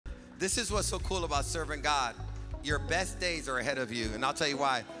This is what's so cool about serving God. Your best days are ahead of you. And I'll tell you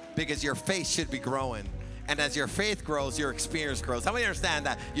why. Because your faith should be growing. And as your faith grows, your experience grows. How many understand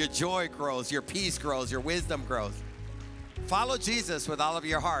that? Your joy grows, your peace grows, your wisdom grows. Follow Jesus with all of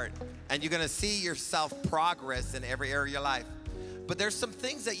your heart, and you're going to see yourself progress in every area of your life. But there's some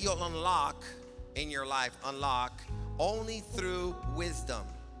things that you'll unlock in your life, only through wisdom.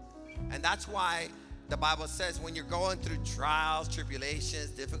 And that's why the Bible says when you're going through trials,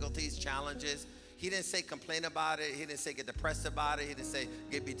 tribulations, difficulties, challenges, he didn't say complain about it. He didn't say get depressed about it. He didn't say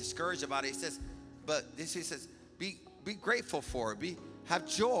be discouraged about it. He says, but this he says, be grateful for it. Have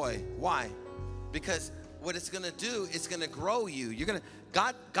joy. Why? Because what it's gonna do, it's gonna grow you.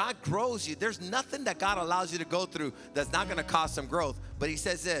 God grows you. There's nothing that God allows you to go through that's not gonna cause some growth. But he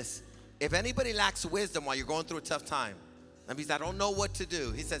says this, if anybody lacks wisdom while you're going through a tough time, that means I don't know what to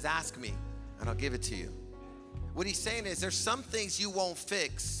do. He says, ask me and I'll give it to you. What he's saying is there's some things you won't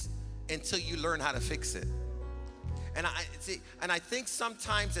fix until you learn how to fix it. And I think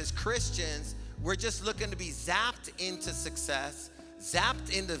sometimes as Christians, we're just looking to be zapped into success,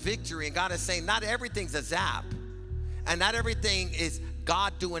 zapped into victory, and God is saying not everything's a zap, and not everything is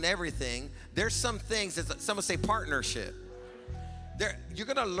God doing everything. There's some things, someone say partnership. You're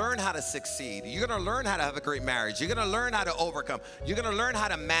gonna learn how to succeed. You're gonna learn how to have a great marriage. You're gonna learn how to overcome. You're gonna learn how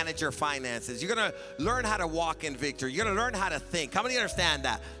to manage your finances. You're gonna learn how to walk in victory. You're gonna learn how to think. How many understand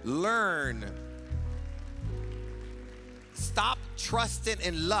that? Learn. Stop trusting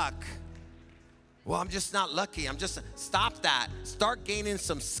in luck. Well, I'm just not lucky. Stop that. Start gaining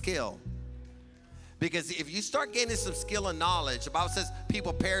some skill. Because if you start gaining some skill and knowledge, the Bible says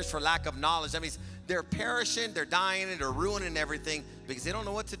people perish for lack of knowledge. That means they're perishing, they're dying, and they're ruining everything because they don't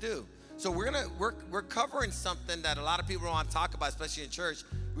know what to do. So we're covering something that a lot of people don't want to talk about, especially in church.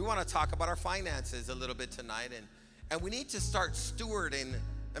 We want to talk about our finances a little bit tonight. And we need to start stewarding,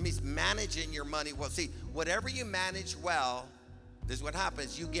 that means managing your money. Well, see, whatever you manage well, this is what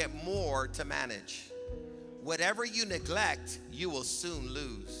happens. You get more to manage. Whatever you neglect, you will soon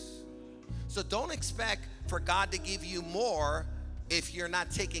lose. So don't expect for God to give you more if you're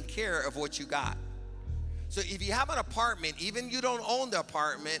not taking care of what you got. So if you have an apartment, even you don't own the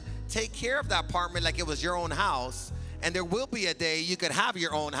apartment, take care of that apartment like it was your own house. And there will be a day you could have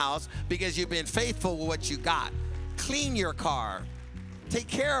your own house because you've been faithful with what you got. Clean your car. Take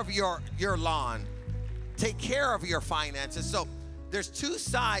care of your lawn. Take care of your finances. So there's two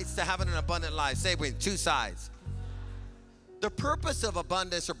sides to having an abundant life. Say it with me, two sides. The purpose of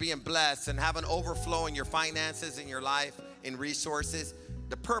abundance or being blessed and having overflow in your finances, in your life, in resources,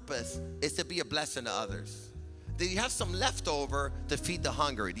 the purpose is to be a blessing to others. Do you have some leftover to feed the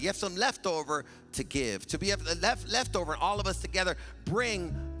hungry? Do you have some leftover to give? To be leftover, and all of us together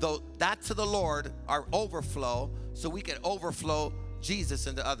bring that to the Lord, our overflow, so we can overflow Jesus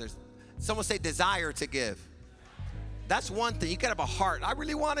into others. Someone say desire to give. That's one thing. You can have a heart. I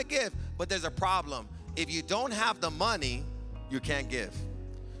really want to give, but there's a problem. If you don't have the money, you can't give.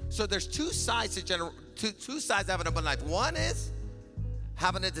 So there's two sides to two sides of having an abundant life. One is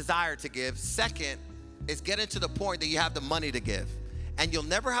having a desire to give. Second is getting to the point that you have the money to give. And you'll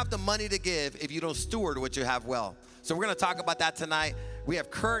never have the money to give if you don't steward what you have well. So we're going to talk about that tonight. We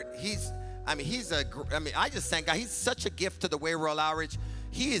have Kurt. I just thank God. He's such a gift to the Way World Outreach.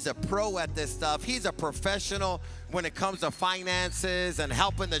 He is a pro at this stuff. He's a professional when it comes to finances and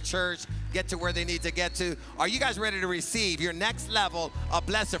helping the church get to where they need to get to. Are you guys ready to receive your next level of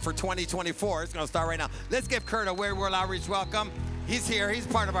blessing for 2024? It's going to start right now. Let's give Kurt a Way World Outreach welcome. He's here. He's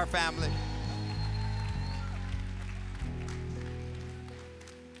part of our family.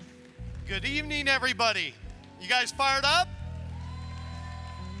 Good evening, everybody. You guys fired up?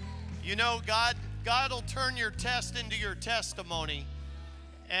 You know, God will turn your test into your testimony.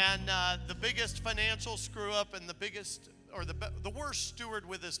 And the biggest financial screw up and the worst steward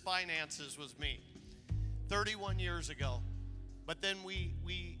with his finances was me 31 years ago. But then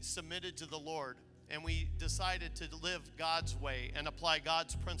we submitted to the Lord and we decided to live God's way and apply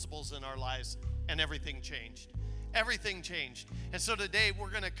God's principles in our lives, and everything changed. Everything changed. And so today we're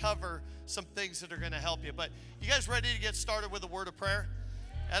going to cover some things that are going to help you. But you guys ready to get started with a word of prayer?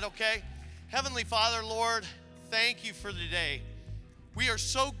 That okay? Heavenly Father, Lord, thank you for today. We are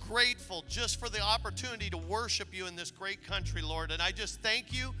so grateful just for the opportunity to worship you in this great country, Lord. And I just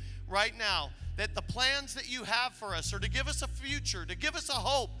thank you right now that the plans that you have for us are to give us a future, to give us a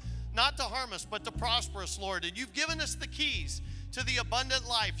hope, not to harm us, but to prosper us, Lord. And you've given us the keys to the abundant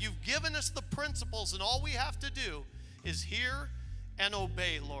life. You've given us the principles, and all we have to do is hear and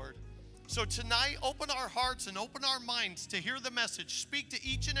obey, Lord. So tonight, open our hearts and open our minds to hear the message. Speak to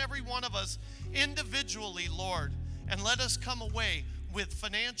each and every one of us individually, Lord, and let us come away with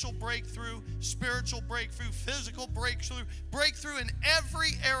financial breakthrough, spiritual breakthrough, physical breakthrough in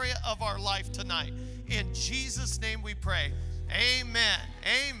every area of our life tonight. In Jesus' name we pray. Amen.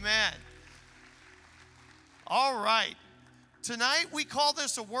 Amen. All right. Tonight we call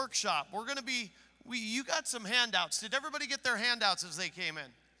this a workshop. You got some handouts. Did everybody get their handouts as they came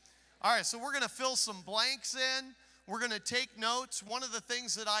in? All right, so we're going to fill some blanks in. We're going to take notes. One of the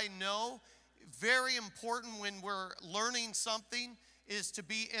things that I know, very important when we're learning something, is to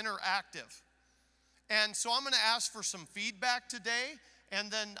be interactive. And so I'm going to ask for some feedback today,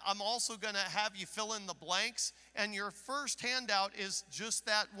 and then I'm also going to have you fill in the blanks. And your first handout is just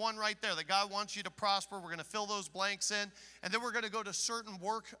that one right there. That God wants you to prosper. We're going to fill those blanks in, and then we're going to go to certain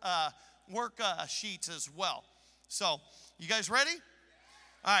work sheets as well. So, you guys ready?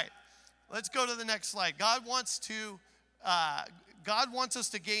 All right, let's go to the next slide. God wants us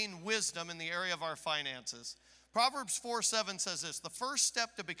to gain wisdom in the area of our finances. Proverbs 4:7 says this: the first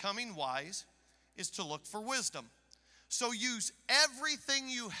step to becoming wise is to look for wisdom. So use everything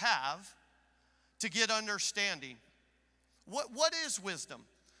you have to get understanding. What is wisdom?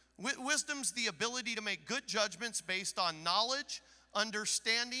 Wisdom's the ability to make good judgments based on knowledge,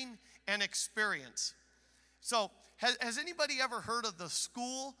 understanding, and experience. So, has anybody ever heard of the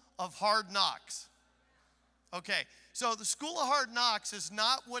School of Hard Knocks? Okay, so the School of Hard Knocks is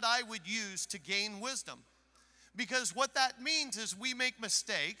not what I would use to gain wisdom. Because what that means is we make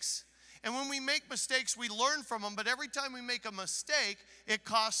mistakes, and when we make mistakes, we learn from them, but every time we make a mistake, it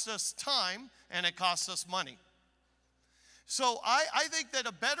costs us time and it costs us money. So I think that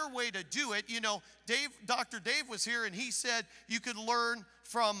a better way to do it, Dr. Dave was here and he said you could learn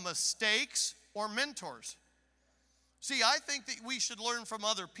from mistakes or mentors. See, I think that we should learn from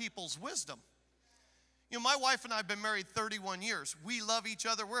other people's wisdom. My wife and I have been married 31 years. We love each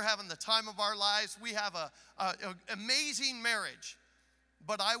other. We're having the time of our lives. We have an amazing marriage.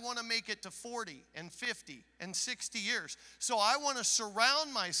 But I want to make it to 40 and 50 and 60 years. So I want to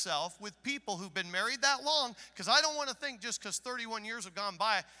surround myself with people who've been married that long, because I don't want to think just because 31 years have gone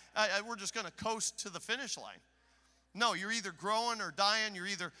by, we're just going to coast to the finish line. No, you're either growing or dying. You're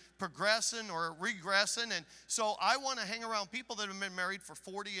either progressing or regressing. And so I want to hang around people that have been married for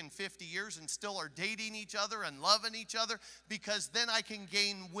 40 and 50 years and still are dating each other and loving each other, because then I can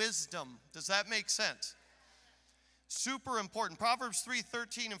gain wisdom. Does that make sense? Super important. Proverbs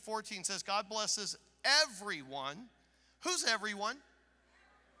 3:13 and 14 says, God blesses everyone. Who's everyone?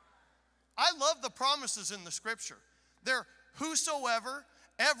 I love the promises in the scripture. They're whosoever,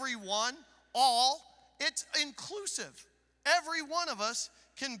 everyone, all. It's inclusive. Every one of us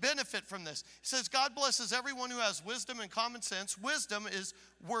can benefit from this. It says, God blesses everyone who has wisdom and common sense. Wisdom is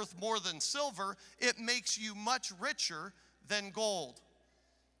worth more than silver. It makes you much richer than gold.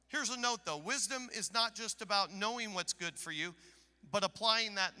 Here's a note though. Wisdom is not just about knowing what's good for you, but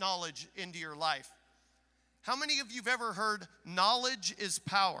applying that knowledge into your life. How many of you have ever heard knowledge is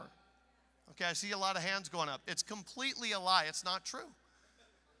power? Okay, I see a lot of hands going up. It's completely a lie. It's not true.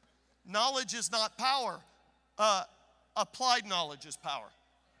 Knowledge is not power. Applied knowledge is power.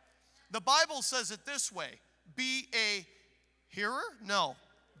 The Bible says it this way: be a hearer? No,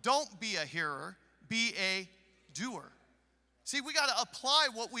 don't be a hearer. Be a doer. See, we got to apply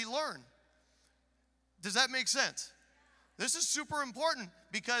what we learn. Does that make sense? This is super important,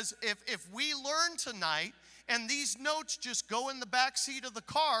 because if we learn tonight and these notes just go in the back seat of the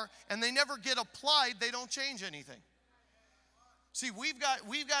car and they never get applied, they don't change anything. See, we've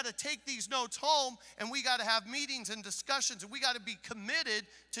got to take these notes home, and we got to have meetings and discussions, and we got to be committed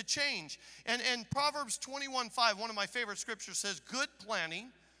to change. And Proverbs 21:5, one of my favorite scriptures, says, good planning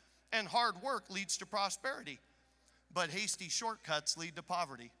and hard work leads to prosperity, but hasty shortcuts lead to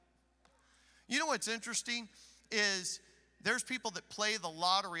poverty. You know what's interesting is there's people that play the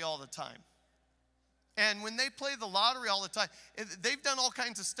lottery all the time. And when they play the lottery all the time, they've done all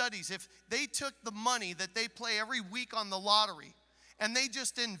kinds of studies. If they took the money that they play every week on the lottery and they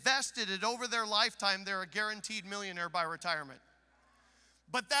just invested it over their lifetime, they're a guaranteed millionaire by retirement.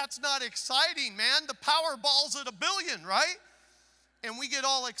 But that's not exciting, man. The Powerball's at $1 billion, right? And we get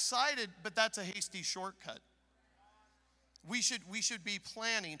all excited, but that's a hasty shortcut. We should be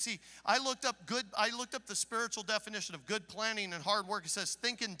planning. See, I looked up the spiritual definition of good planning and hard work. It says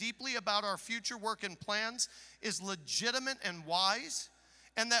thinking deeply about our future work and plans is legitimate and wise,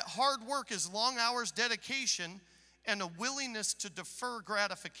 and that hard work is long hours, dedication, and a willingness to defer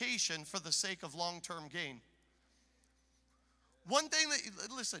gratification for the sake of long-term gain. One thing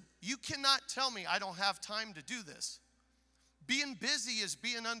listen, you cannot tell me I don't have time to do this. Being busy is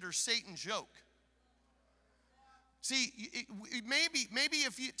being under Satan's yoke. See, maybe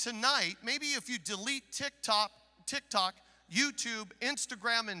if you delete TikTok, YouTube,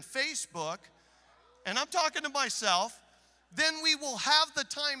 Instagram, and Facebook, and I'm talking to myself, then we will have the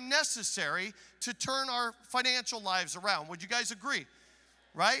time necessary to turn our financial lives around. Would you guys agree?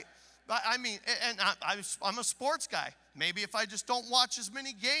 Right? I mean, and I'm a sports guy. Maybe if I just don't watch as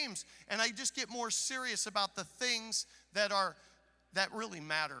many games and I just get more serious about the things that really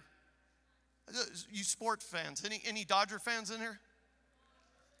matter. You sports fans, any Dodger fans in here?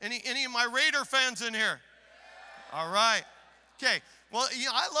 Any of my Raider fans in here? All right. Okay. Well, you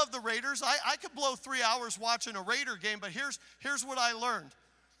know, I love the Raiders. I could blow 3 hours watching a Raider game, but here's what I learned.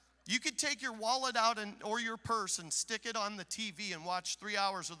 You could take your wallet out or your purse and stick it on the TV and watch 3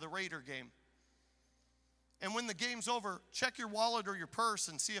 hours of the Raider game. And when the game's over, check your wallet or your purse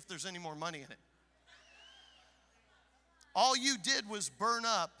and see if there's any more money in it. All you did was burn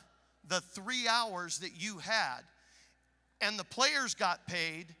up the 3 hours that you had. And the players got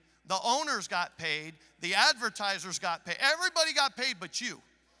paid, the owners got paid, the advertisers got paid. Everybody got paid but you.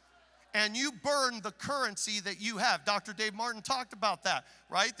 And you burned the currency that you have. Dr. Dave Martin talked about that,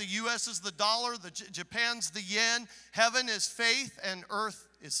 right? The U.S. is the dollar, Japan's the yen, heaven is faith, and earth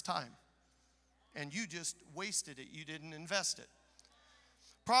is time. And you just wasted it. You didn't invest it.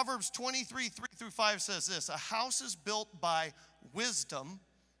 Proverbs 23, 3-5 says this, a house is built by wisdom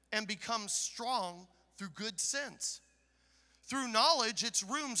and becomes strong through good sense. Through knowledge, its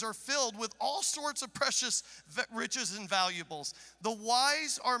rooms are filled with all sorts of precious riches and valuables. The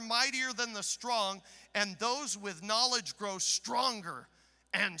wise are mightier than the strong, and those with knowledge grow stronger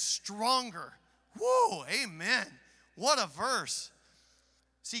and stronger. Whoa, amen. What a verse.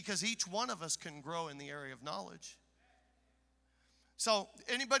 See, because each one of us can grow in the area of knowledge. So,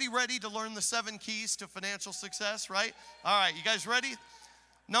 anybody ready to learn the 7 keys to financial success, right? All right, you guys ready?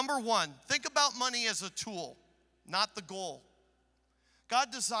 Number 1, think about money as a tool, not the goal. God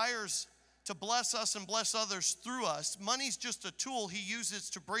desires to bless us and bless others through us. Money's just a tool he uses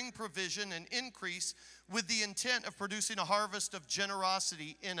to bring provision and increase with the intent of producing a harvest of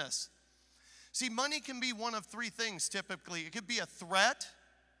generosity in us. See, money can be one of 3 things typically. It could be a threat,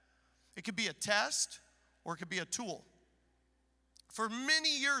 it could be a test, or it could be a tool. For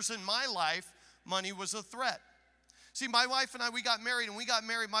many years in my life, money was a threat. See, my wife and I, we got married,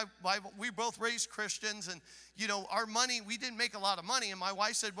 we both raised Christians, and, you know, our money, we didn't make a lot of money, and my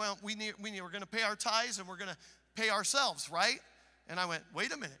wife said, well, we're going to pay our tithes, and we're going to pay ourselves, right? And I went,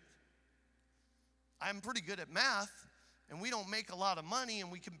 wait a minute. I'm pretty good at math, and we don't make a lot of money,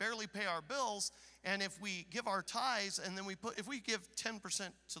 and we can barely pay our bills, and if we give our tithes, and then if we give 10%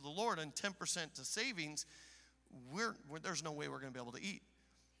 to the Lord and 10% to savings, there's no way we're going to be able to eat.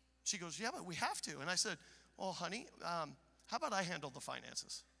 She goes, yeah, but we have to. And I said, well, honey, how about I handle the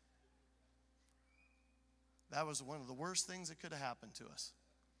finances? That was one of the worst things that could have happened to us,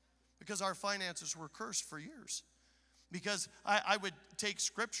 because our finances were cursed for years. Because I would take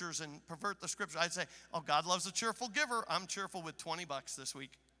scriptures and pervert the scripture. I'd say, oh, God loves a cheerful giver. I'm cheerful with $20 this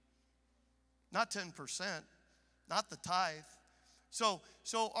week. Not 10%, not the tithe. So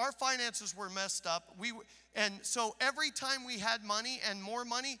our finances were messed up. And so every time we had money and more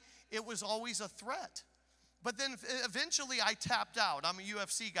money, it was always a threat. But then eventually I tapped out. I'm a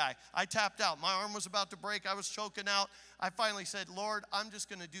UFC guy. I tapped out. My arm was about to break. I was choking out. I finally said, Lord, I'm just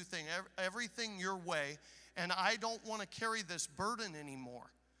going to do everything your way, and I don't want to carry this burden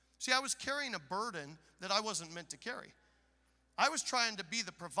anymore. See, I was carrying a burden that I wasn't meant to carry. I was trying to be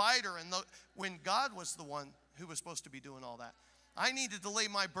the provider, when God was the one who was supposed to be doing all that. I needed to lay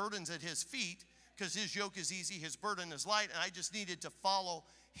my burdens at his feet, because his yoke is easy, his burden is light, and I just needed to follow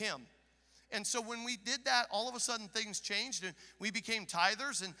him. And so when we did that, all of a sudden things changed, and we became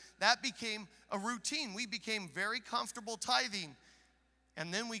tithers, and that became a routine. We became very comfortable tithing.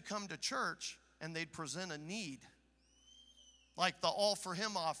 And then we come to church, and they'd present a need, like the All for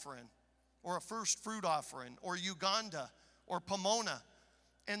Him offering, or a first fruit offering, or Uganda, or Pomona.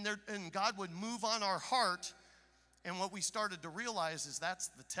 And God would move on our heart, and what we started to realize is that's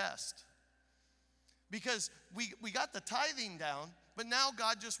the test. Because we got the tithing down, but now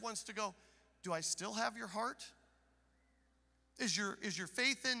God just wants to go, do I still have your heart? Is your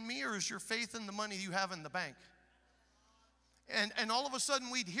faith in me, or is your faith in the money you have in the bank? And all of a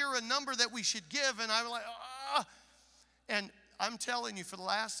sudden we'd hear a number that we should give, and I'm like, ah. And I'm telling you, for the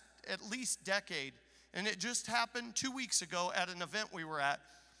last at least decade, and it just happened 2 weeks ago at an event we were at,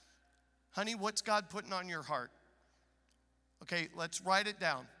 honey, what's God putting on your heart? Okay, let's write it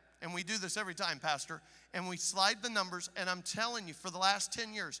down. And we do this every time, Pastor. And we slide the numbers, and I'm telling you, for the last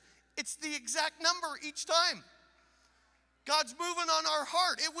 10 years, it's the exact number each time. God's moving on our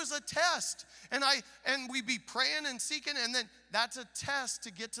heart. It was a test. And we be praying and seeking, and then that's a test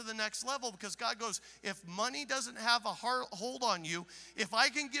to get to the next level, because God goes, if money doesn't have a hold on you, if I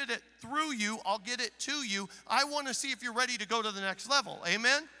can get it through you, I'll get it to you. I want to see if you're ready to go to the next level.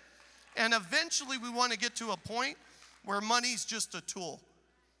 Amen? And eventually we want to get to a point where money's just a tool.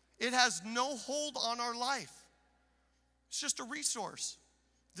 It has no hold on our life. It's just a resource.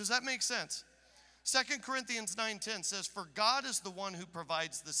 Does that make sense? 2 Corinthians 9:10 says, for God is the one who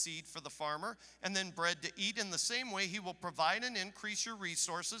provides the seed for the farmer and then bread to eat. In the same way, he will provide and increase your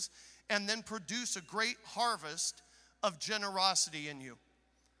resources and then produce a great harvest of generosity in you.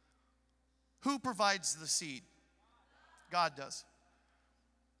 Who provides the seed? God does.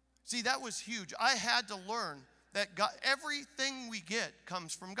 See, that was huge. I had to learn that God, everything we get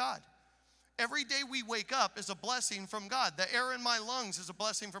comes from God. Every day we wake up is a blessing from God. The air in my lungs is a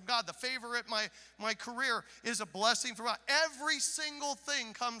blessing from God. The favor at my career is a blessing from God. Every single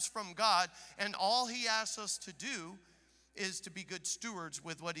thing comes from God, and all he asks us to do is to be good stewards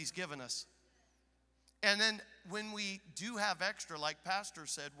with what he's given us. And then when we do have extra, like Pastor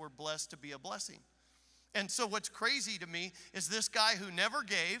said, we're blessed to be a blessing. And so what's crazy to me is this guy who never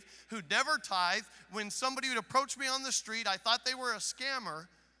gave, who never tithed, when somebody would approach me on the street, I thought they were a scammer.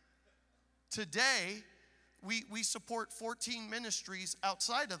 Today, we support 14 ministries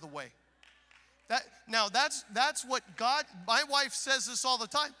outside of the way. That's what God, my wife says this all the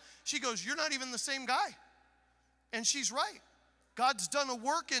time. She goes, you're not even the same guy. And she's right. God's done a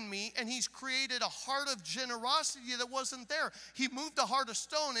work in me, and he's created a heart of generosity that wasn't there. He moved a heart of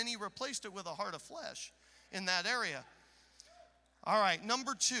stone, and he replaced it with a heart of flesh in that area. All right,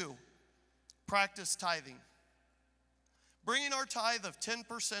 number 2, practice tithing. Bringing our tithe of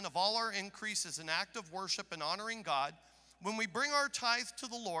 10% of all our increase is an act of worship and honoring God. When we bring our tithe to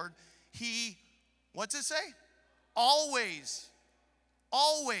the Lord, he, what's it say? Always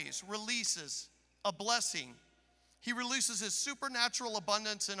releases a blessing. He releases his supernatural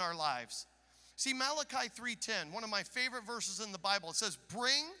abundance in our lives. See, Malachi 3:10, one of my favorite verses in the Bible, it says,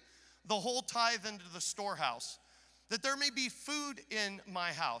 bring the whole tithe into the storehouse, that there may be food in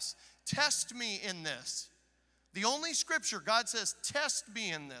my house. Test me in this. The only scripture, God says, test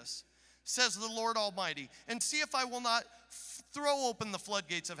me in this, says the Lord Almighty, and see if I will not throw open the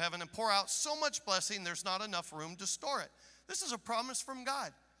floodgates of heaven and pour out so much blessing there's not enough room to store it. This is a promise from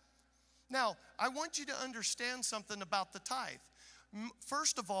God. Now, I want you to understand something about the tithe.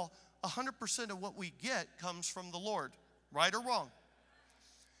 First of all, 100% of what we get comes from the Lord, right or wrong?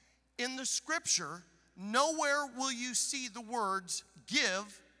 In the scripture, nowhere will you see the words,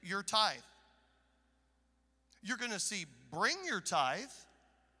 give your tithe. You're going to see, bring your tithe.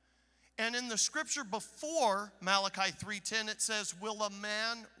 And in the scripture before Malachi 3:10, it says, will a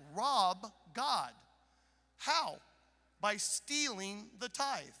man rob God? How? By stealing the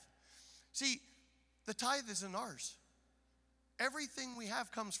tithe. See, the tithe isn't ours. Everything we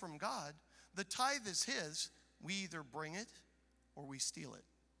have comes from God. The tithe is his. We either bring it or we steal it.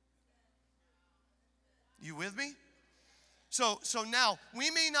 You with me? So now, we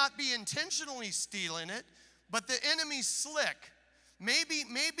may not be intentionally stealing it, but the enemy's slick. Maybe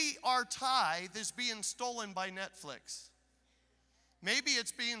our tithe is being stolen by Netflix. Maybe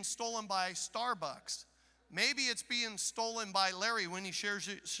it's being stolen by Starbucks. Maybe it's being stolen by Larry when he sells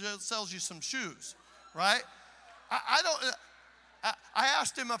you some shoes, right? I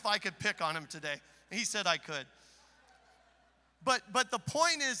asked him if I could pick on him today. He said I could. But the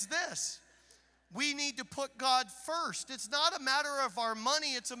point is this. We need to put God first. It's not a matter of our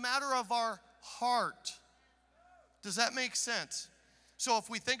money. It's a matter of our heart. Does that make sense? So if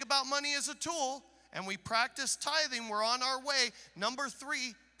we think about money as a tool and we practice tithing, we're on our way. Number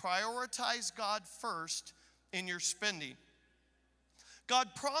 3, prioritize God first in your spending. God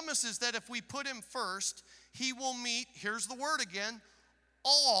promises that if we put him first, he will meet, here's the word again,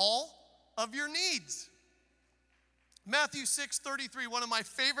 all of your needs. Matthew 6:33, one of my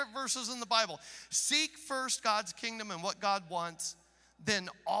favorite verses in the Bible. Seek first God's kingdom and what God wants, then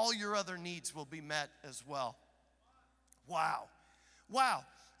all your other needs will be met as well. Wow.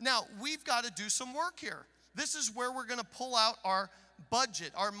 Now, we've got to do some work here. This is where we're going to pull out our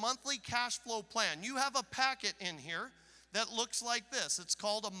budget, our monthly cash flow plan. You have a packet in here that looks like this. It's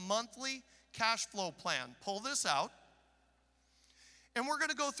called a monthly cash flow plan. Pull this out. And we're going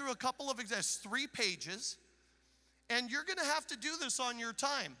to go through a couple of examples, 3 pages. And you're going to have to do this on your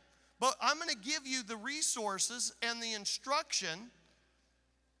time. But I'm going to give you the resources and the instruction,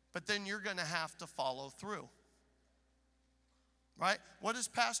 but then you're going to have to follow through. Right? What does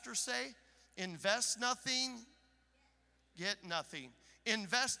Pastor say? Invest nothing, get nothing.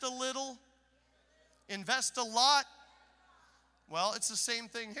 Invest a little, invest a lot, Well, it's the same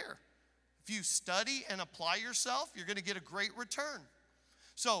thing here. If you study and apply yourself, you're going to get a great return.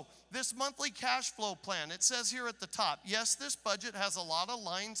 So this monthly cash flow plan, it says here at the top, yes, this budget has a lot of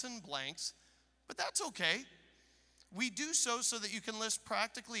lines and blanks, but that's okay. We do so that you can list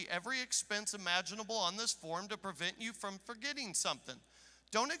practically every expense imaginable on this form to prevent you from forgetting something.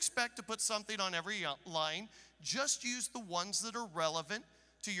 Don't expect to put something on every line. Just use the ones that are relevant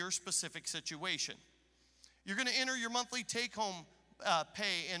to your specific situation. You're going to enter your monthly take-home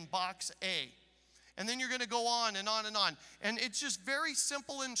pay in box A. And then you're going to go on and on and on. And it's just very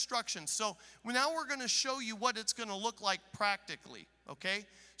simple instructions. So now we're going to show you what it's going to look like practically, okay?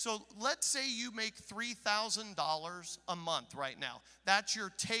 So let's say you make $3,000 a month right now. That's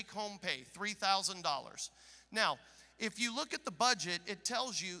your take-home pay, $3,000. Now, if you look at the budget, it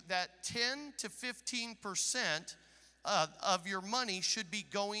tells you that 10 to 15% of your money should be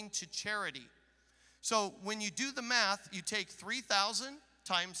going to charity. So when you do the math, you take 3,000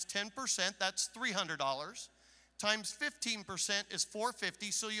 times 10%, that's $300. Times 15% is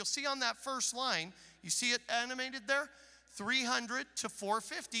 $450. So you'll see on that first line, you see it animated there? 300 to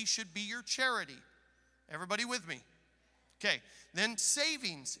 450 should be your charity. Everybody with me? Okay, then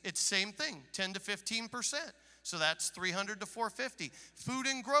savings, it's same thing, 10 to 15%. So that's 300 to 450. Food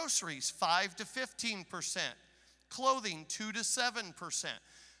and groceries, 5 to 15%. Clothing, 2 to 7%.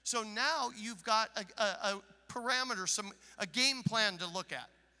 So now you've got a parameter, a game plan to look at.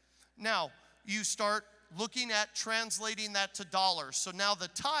 Now, you start looking at translating that to dollars. So now the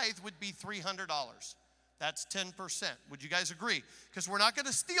tithe would be $300. That's 10%. Would you guys agree? Because we're not going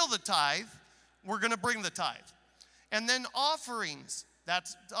to steal the tithe. We're going to bring the tithe. And then offerings,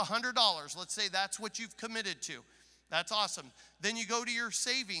 that's $100. Let's say that's what you've committed to. That's awesome. Then you go to your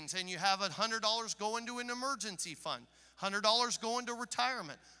savings and you have $100 go into an emergency fund, $100 go into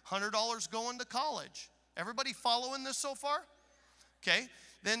retirement, $100 go into college. Everybody following this so far? Okay.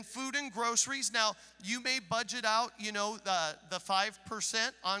 Then food and groceries. Now, you may budget out, the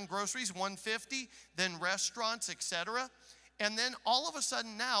 5% on groceries, $150, then restaurants, etc. And then all of a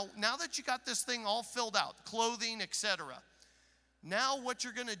sudden now that you got this thing all filled out, clothing, etc. Now what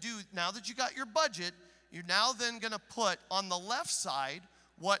you're going to do, now that you got your budget, you're now then going to put on the left side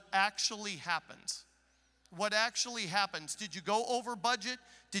what actually happens. What actually happens. Did you go over budget?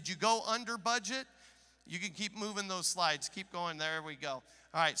 Did you go under budget? You can keep moving those slides. Keep going. There we go.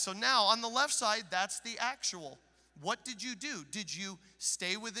 All right, so now on the left side, that's the actual. What did you do? Did you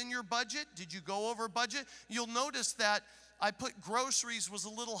stay within your budget? Did you go over budget? You'll notice that I put groceries was a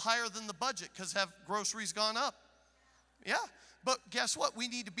little higher than the budget because have groceries gone up? Yeah, but guess what? We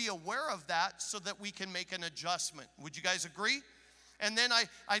need to be aware of that so that we can make an adjustment. Would you guys agree? And then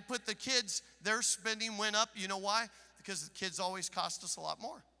I put the kids, their spending went up. You know why? Because the kids always cost us a lot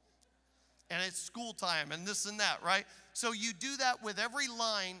more. And it's school time and this and that, right? So you do that with every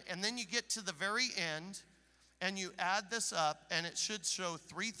line, and then you get to the very end, and you add this up, and it should show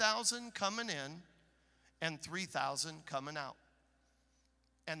 3,000 coming in and 3,000 coming out.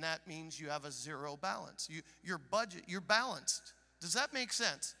 And that means you have a zero balance. Your budget, you're balanced. Does that make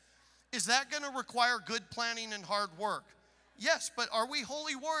sense? Is that going to require good planning and hard work? Yes, but are we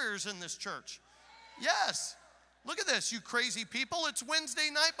holy warriors in this church? Yes. Look at this, you crazy people. It's Wednesday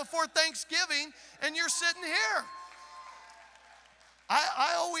night before Thanksgiving, and you're sitting here.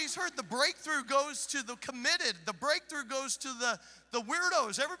 I always heard the breakthrough goes to the committed. The breakthrough goes to the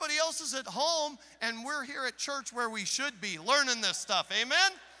weirdos. Everybody else is at home, and we're here at church where we should be, learning this stuff.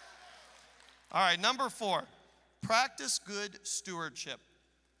 Amen? All right, number 4, practice good stewardship.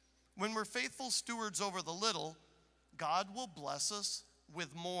 When we're faithful stewards over the little, God will bless us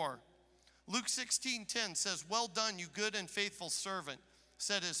with more. Luke 16:10 says, "Well done, you good and faithful servant,"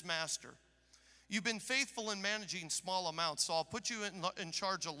 said his master. "You've been faithful in managing small amounts, so I'll put you in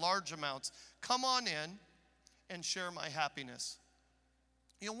charge of large amounts. Come on in and share my happiness."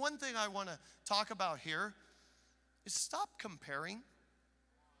 One thing I want to talk about here is stop comparing.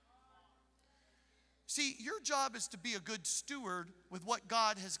 See, your job is to be a good steward with what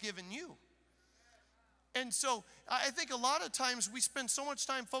God has given you. And so I think a lot of times we spend so much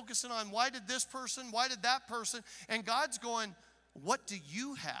time focusing on why did this person, why did that person, and God's going, what do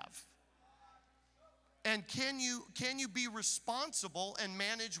you have? And can you be responsible and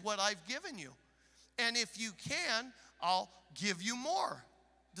manage what I've given you? And if you can, I'll give you more.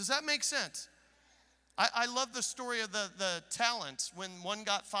 Does that make sense? I love the story of the talents. When one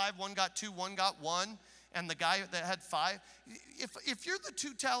got 5, one got 2, one got 1, and the guy that had 5. If you're the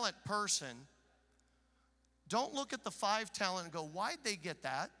 2-talent person, don't look at the 5 talent and go, why'd they get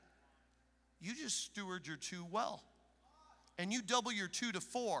that? You just steward your 2 well. And you double your 2 to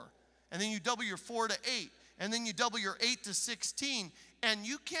 4. And then you double your 4 to 8. And then you double your 8 to 16, and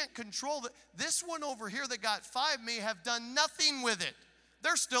you can't control that. This one over here that got 5 may have done nothing with it.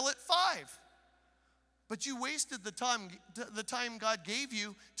 They're still at 5. But you wasted the time God gave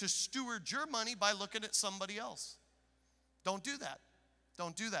you to steward your money by looking at somebody else. Don't do that.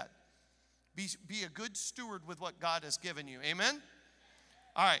 Don't do that. Be a good steward with what God has given you. Amen?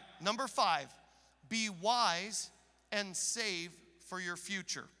 All right, number 5, be wise and save for your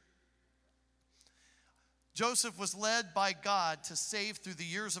future. Joseph was led by God to save through the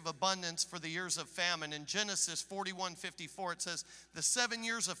years of abundance for the years of famine. In Genesis 41:54, it says, the 7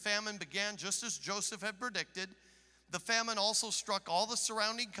 years of famine began just as Joseph had predicted. The famine also struck all the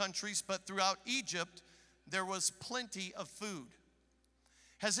surrounding countries, but throughout Egypt, there was plenty of food.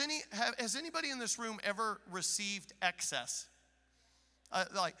 Has anybody in this room ever received excess?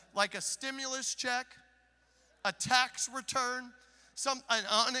 Like a stimulus check, a tax return, an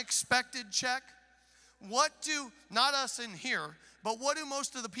unexpected check? What do, not us in here, but what do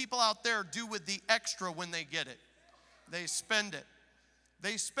most of the people out there do with the extra when they get it? They spend it.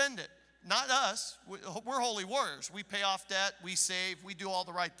 They spend it. Not us. We're holy warriors. We pay off debt. We save. We do all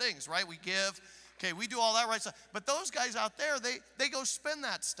the right things, right? We give. Okay, we do all that right stuff. But those guys out there, they go spend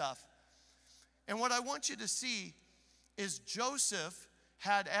that stuff. And what I want you to see is Joseph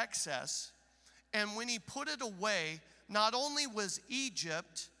had excess, and when he put it away, not only was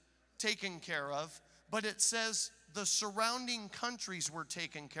Egypt taken care of, but it says the surrounding countries were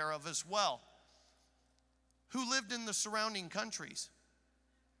taken care of as well. Who lived in the surrounding countries?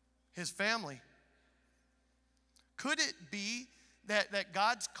 His family. Could it be that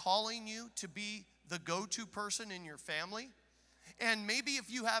God's calling you to be the go-to person in your family? And maybe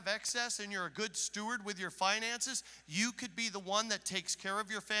if you have excess and you're a good steward with your finances, you could be the one that takes care of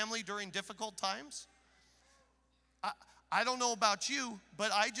your family during difficult times? I don't know about you,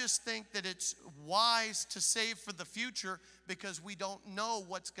 but I just think that it's wise to save for the future because we don't know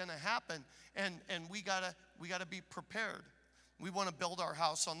what's going to happen, and we gotta be prepared. We want to build our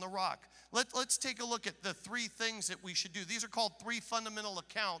house on the rock. Let's take a look at the 3 things that we should do. These are called 3 fundamental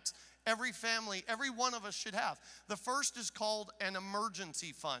accounts every family, every one of us should have. The first is called an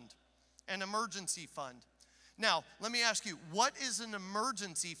emergency fund. An emergency fund. Now, let me ask you, what is an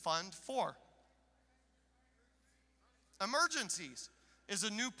emergency fund for? Emergencies. Is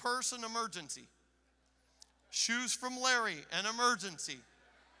a new purse an emergency? Shoes from Larry, an emergency.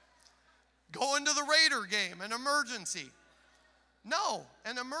 Going to the Raider game, an emergency. No,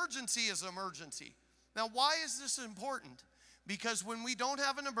 an emergency is an emergency. Now, why is this important? Because when we don't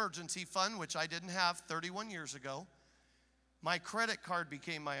have an emergency fund, which I didn't have 31 years ago, my credit card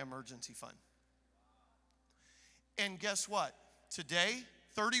became my emergency fund. And guess what? Today,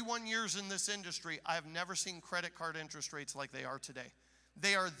 31 years in this industry, I have never seen credit card interest rates like they are today.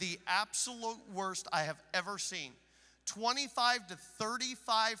 They are the absolute worst I have ever seen. 25 to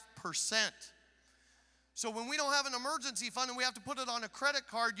 35%. So when we don't have an emergency fund and we have to put it on a credit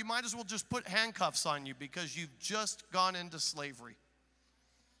card, you might as well just put handcuffs on you because you've just gone into slavery.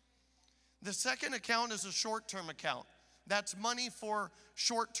 The second account is a short-term account. That's money for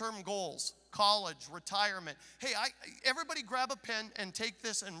short-term goals, college, retirement. Hey, everybody grab a pen and take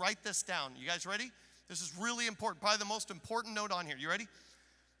this and write this down. You guys ready? This is really important, probably the most important note on here. You ready?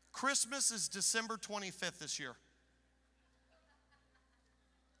 Christmas is December 25th this year.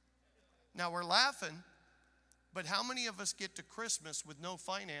 Now we're laughing, but how many of us get to Christmas with no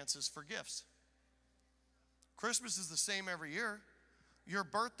finances for gifts? Christmas is the same every year. Your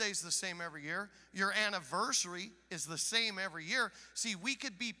birthday's the same every year. Your anniversary is the same every year. See, we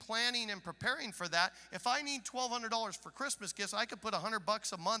could be planning and preparing for that. If I need $1,200 for Christmas gifts, I could put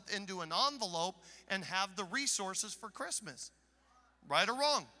 $100 a month into an envelope and have the resources for Christmas. Right or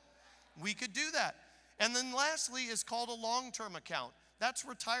wrong? We could do that. And then lastly is called a long-term account. That's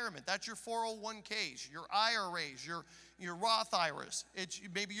retirement. That's your 401ks, your IRAs, your Roth IRAs. It's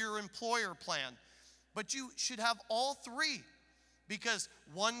maybe your employer plan. But you should have all three, because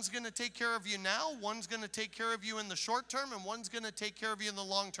one's going to take care of you now, one's going to take care of you in the short term, and one's going to take care of you in the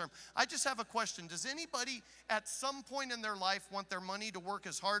long term. I just have a question. Does anybody at some point in their life want their money to work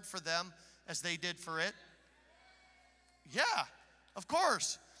as hard for them as they did for it? Yeah, of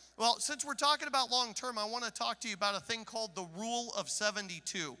course. Well, since we're talking about long term, I want to talk to you about a thing called the Rule of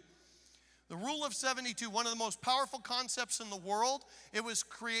 72. The Rule of 72, one of the most powerful concepts in the world. It was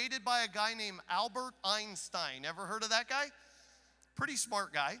created by a guy named Albert Einstein. Ever heard of that guy? Pretty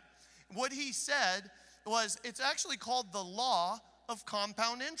smart guy. What he said was, it's actually called the law of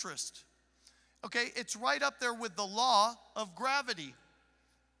compound interest. Okay, it's right up there with the law of gravity.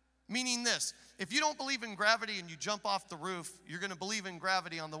 Meaning this, if you don't believe in gravity and you jump off the roof, you're going to believe in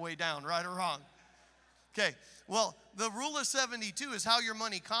gravity on the way down, right or wrong? Okay, well, the rule of 72 is how your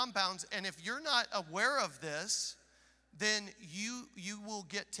money compounds, and if you're not aware of this, then you will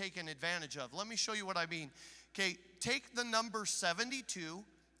get taken advantage of. Let me show you what I mean. Okay, take the number 72,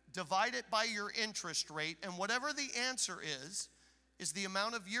 divide it by your interest rate, and whatever the answer is the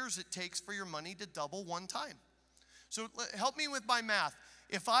amount of years it takes for your money to double one time. So help me with my math.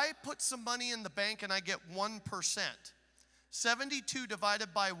 If I put some money in the bank and I get 1%, 72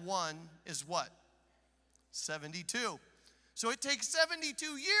 divided by 1 is what? 72. So it takes 72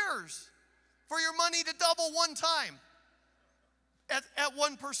 years for your money to double one time at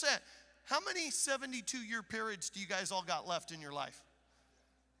 1%. How many 72-year periods do you guys all got left in your life?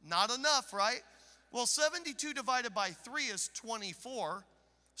 Not enough, right? Well, 72 divided by 3 is 24.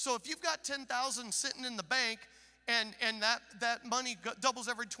 So if you've got 10,000 sitting in the bank and that money doubles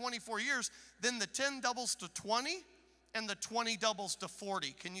every 24 years, then the 10 doubles to 20 and the 20 doubles to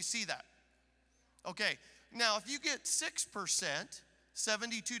 40. Can you see that? Okay. Now, if you get 6%,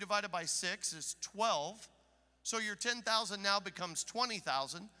 72 divided by 6 is 12. So your 10,000 now becomes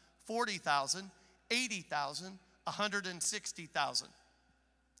 20,000, 40,000, 80,000, 160,000.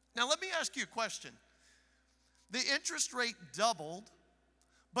 Now, let me ask you a question. The interest rate doubled,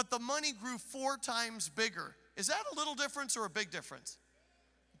 but the money grew 4 times bigger. Is that a little difference or a big difference?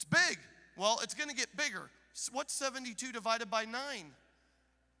 It's big. Well, it's going to get bigger. What's 72 divided by 9?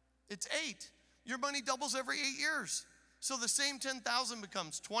 It's 8. Your money doubles every 8 years. So the same 10,000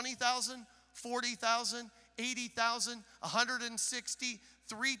 becomes 20,000, 40,000, 80,000, 160,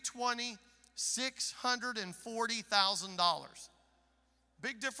 320, $640,000.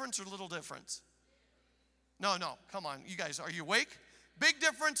 Big difference or little difference? No, come on, you guys, are you awake? Big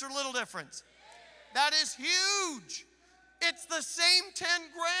difference or little difference? That is huge. It's the same 10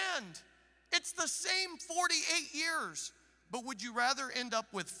 grand. It's the same 48 years. But would you rather end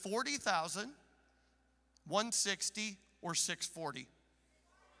up with 40,000, 160, or 640?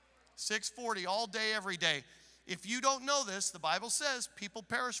 640 all day, every day. If you don't know this, the Bible says people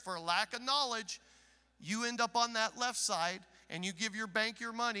perish for a lack of knowledge. You end up on that left side, and you give your bank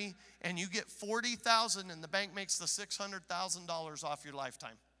your money, and you get 40,000, and the bank makes the $600,000 off your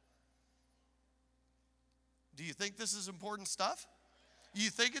lifetime. Do you think this is important stuff? You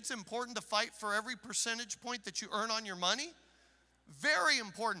think it's important to fight for every percentage point that you earn on your money? Very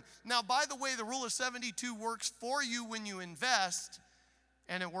important. Now, by the way, the rule of 72 works for you when you invest,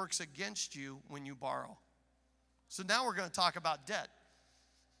 and it works against you when you borrow. So now we're going to talk about debt.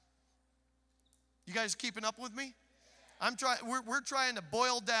 You guys keeping up with me? We're trying to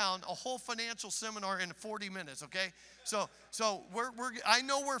boil down a whole financial seminar in 40 minutes, okay? So I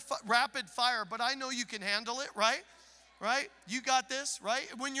know we're rapid fire, but I know you can handle it, right? Right? You got this, right?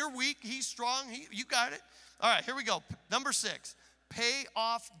 When you're weak, he's strong. You got it. All right, here we go. Number 6, pay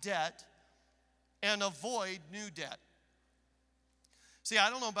off debt and avoid new debt. See,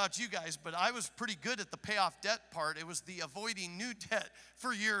 I don't know about you guys, but I was pretty good at the pay off debt part. It was the avoiding new debt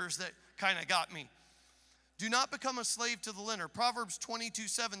for years that kind of got me. Do not become a slave to the lender. Proverbs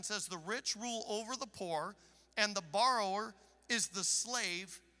 22:7 says, the rich rule over the poor, and the borrower is the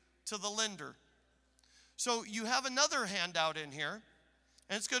slave to the lender. So you have another handout in here,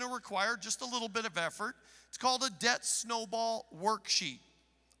 and it's going to require just a little bit of effort. It's called a debt snowball worksheet.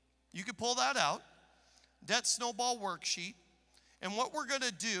 You can pull that out, debt snowball worksheet. And what we're going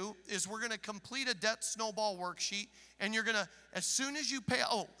to do is we're going to complete a debt snowball worksheet, and you're going to, as soon as you pay,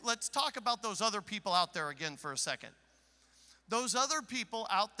 let's talk about those other people out there again for a second. Those other people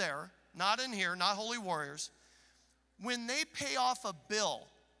out there, not in here, not holy warriors, when they pay off a bill,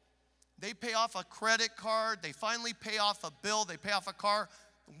 they pay off a credit card, they finally pay off a bill, they pay off a car,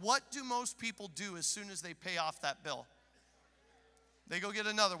 what do most people do as soon as they pay off that bill? They go get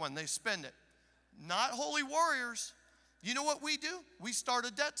another one, they spend it. Not holy warriors. You know what we do? We start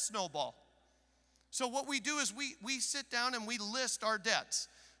a debt snowball. So what we do is we sit down and we list our debts.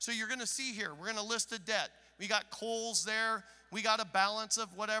 So you're going to see here, we're going to list a debt. We got Kohl's there. We got a balance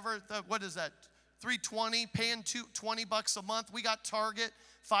of whatever, what is that? $320, paying $20 a month. We got Target,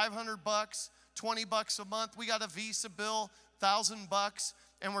 $500, $20 a month. We got a Visa bill, $1,000,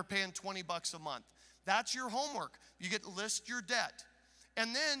 and we're paying $20 a month. That's your homework. You get to list your debt.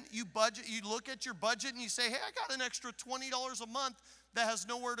 And then you budget, you look at your budget and you say, hey, I got an extra $20 a month that has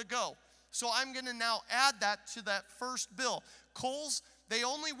nowhere to go. So I'm going to now add that to that first bill. Kohl's, they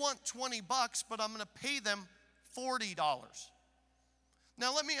only want $20, but I'm going to pay them $40.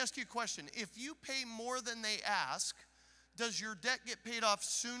 Now let me ask you a question. If you pay more than they ask, does your debt get paid off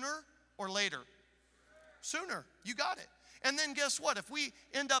sooner or later? Sooner. You got it. And then guess what? If we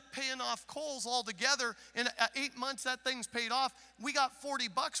end up paying off Kohl's altogether, in 8 months that thing's paid off, we got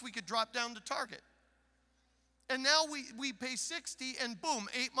 $40 we could drop down to Target. And now we pay 60, and boom,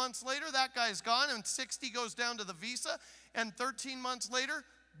 8 months later, that guy's gone, and 60 goes down to the Visa, and 13 months later,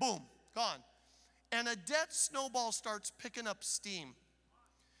 boom, gone. And a debt snowball starts picking up steam.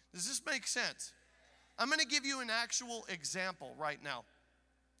 Does this make sense? I'm going to give you an actual example right now.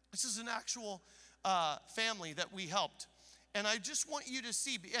 This is an actual family that we helped. And I just want you to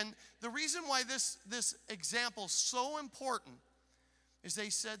see, and the reason why this example is so important is they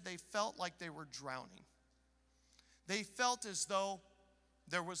said they felt like they were drowning. They felt as though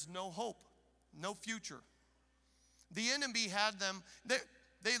there was no hope, no future. The enemy had them,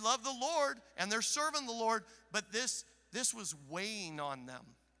 they love the Lord and they're serving the Lord, but this was weighing on them.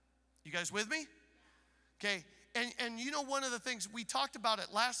 You guys with me? Okay, and you know, one of the things, we talked about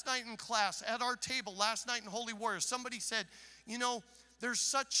it last night in class, at our table last night in Holy Warriors, somebody said, you know, there's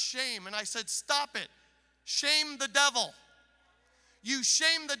such shame. And I said, stop it. Shame the devil. You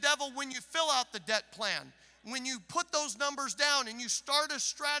shame the devil when you fill out the debt plan. When you put those numbers down and you start a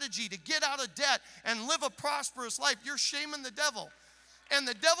strategy to get out of debt and live a prosperous life, you're shaming the devil. And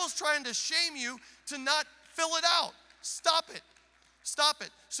the devil's trying to shame you to not fill it out. Stop it. Stop it.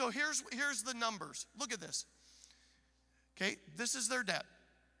 So here's the numbers. Look at this. Okay, this is their debt.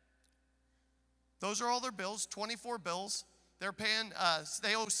 Those are all their bills, 24 bills. They're paying,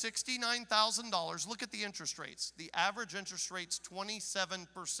 they owe $69,000. Look at the interest rates. The average interest rate's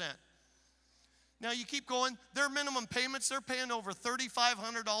 27%. Now you keep going, their minimum payments, they're paying over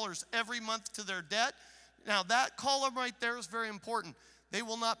 $3,500 every month to their debt. Now that column right there is very important. They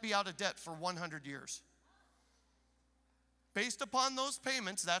will not be out of debt for 100 years. Based upon those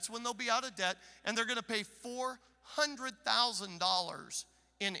payments, that's when they'll be out of debt, and they're gonna pay $400,000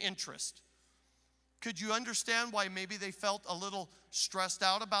 in interest. Could you understand why maybe they felt a little stressed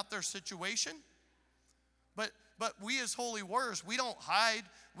out about their situation? But we as holy warriors, we don't hide.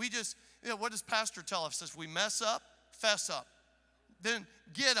 We just, you know, what does Pastor tell us? If we mess up, fess up. Then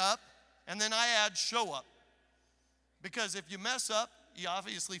get up, and then I add show up. Because if you mess up, you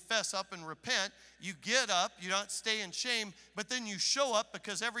obviously fess up and repent. You get up, you don't stay in shame, but then you show up,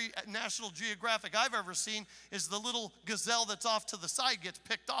 because every National Geographic I've ever seen is the little gazelle that's off to the side gets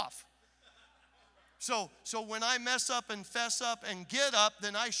picked off. So when I mess up and fess up and get up,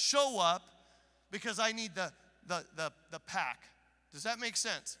 then I show up, because I need the pack. Does that make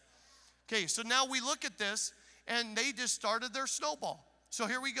sense? Okay, so now we look at this, and they just started their snowball. So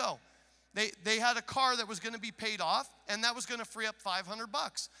here we go. They had a car that was going to be paid off, and that was going to free up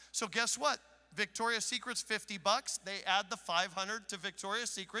 $500. So guess what? Victoria's Secret's $50. They add the $500 to Victoria's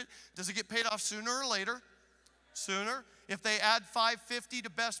Secret. Does it get paid off sooner or later? Sooner. If they add $550 to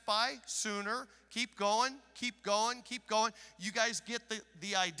Best Buy, sooner. Keep going, keep going, keep going. You guys get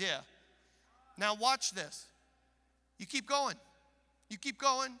the idea. Now watch this. You keep going. You keep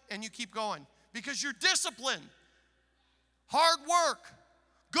going, and you keep going. Because you're disciplined. Hard work.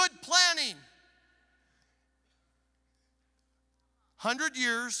 Good planning. 100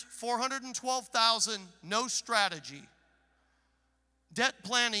 years, 412,000, no strategy. Debt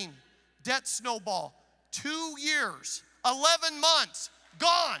planning, debt snowball. 2 years, 11 months,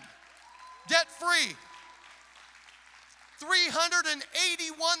 gone. Debt free.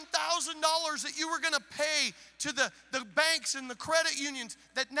 $381,000 that you were going to pay to the banks and the credit unions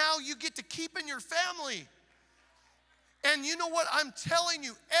that now you get to keep in your family. And you know what? I'm telling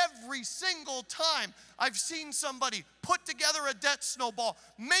you, every single time I've seen somebody put together a debt snowball,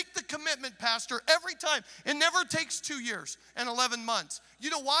 make the commitment, Pastor, every time. It never takes 2 years and 11 months.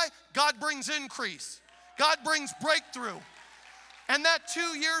 You know why? God brings increase. God brings breakthrough. And that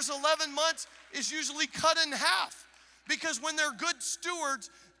 2 years, 11 months is usually cut in half. Because when they're good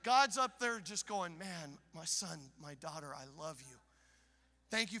stewards, God's up there just going, man, my son, my daughter, I love you.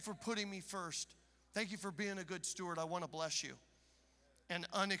 Thank you for putting me first. Thank you for being a good steward. I want to bless you. And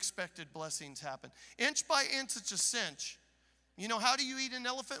unexpected blessings happen. Inch by inch, it's a cinch. You know, how do you eat an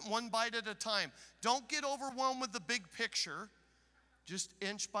elephant? One bite at a time. Don't get overwhelmed with the big picture. Just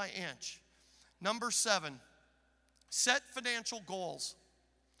inch by inch. Number 7, set financial goals.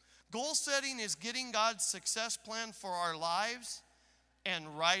 Goal setting is getting God's success plan for our lives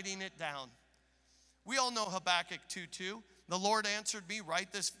and writing it down. We all know Habakkuk 2:2. The Lord answered me,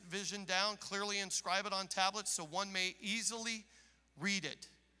 write this vision down, clearly inscribe it on tablets so one may easily read it.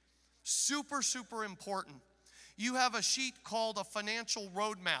 Super, super important. You have a sheet called a financial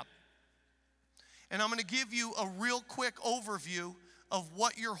roadmap. And I'm going to give you a real quick overview of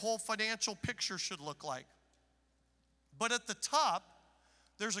what your whole financial picture should look like. But at the top,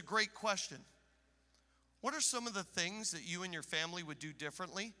 there's a great question. What are some of the things that you and your family would do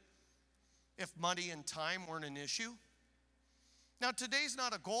differently if money and time weren't an issue? Now, today's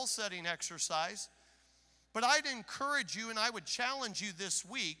not a goal-setting exercise, But I'd encourage you and I would challenge you this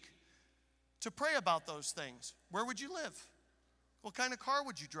week to pray about those things. Where would you live? What kind of car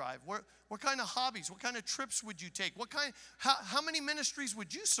would you drive? What kind of hobbies? What kind of trips would you take? How many ministries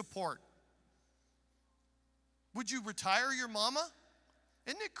would you support? Would you retire your mama?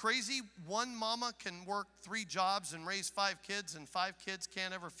 Isn't it crazy one mama can work 3 jobs and raise 5 kids, and 5 kids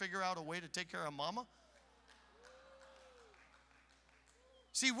can't ever figure out a way to take care of mama?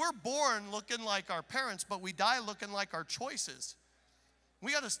 See, we're born looking like our parents, but we die looking like our choices.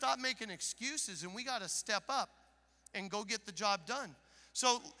 We got to stop making excuses, and we got to step up and go get the job done.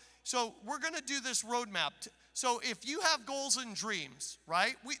 So we're going to do this roadmap. So if you have goals and dreams,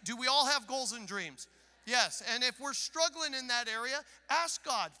 right? Do we all have goals and dreams? Yes, and if we're struggling in that area, ask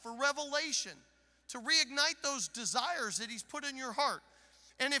God for revelation to reignite those desires that He's put in your heart.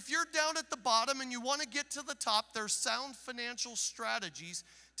 And if you're down at the bottom and you want to get to the top, there's sound financial strategies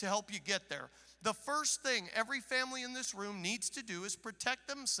to help you get there. The first thing every family in this room needs to do is protect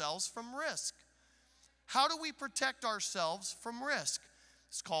themselves from risk. How do we protect ourselves from risk?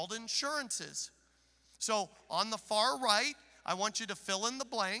 It's called insurances. So on the far right, I want you to fill in the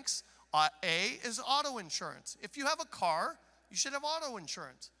blanks. A is auto insurance. If you have a car, you should have auto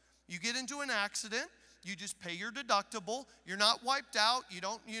insurance. You get into an accident, you just pay your deductible. You're not wiped out.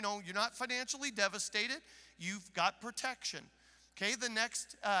 You're not financially devastated. You've got protection. Okay, the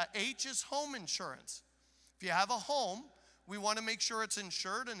next H is home insurance. If you have a home, we want to make sure it's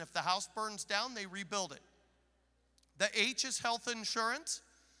insured, and if the house burns down, they rebuild it. The H is health insurance.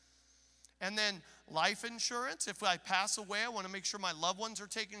 And then life insurance. If I pass away, I want to make sure my loved ones are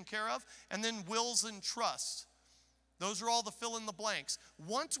taken care of. And then wills and trusts. Those are all the fill in the blanks.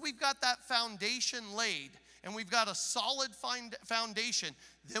 Once we've got that foundation laid and we've got a solid foundation,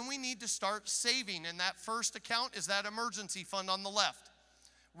 then we need to start saving. And that first account is that emergency fund on the left.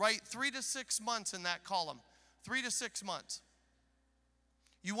 Write 3 to 6 months in that column. 3 to 6 months.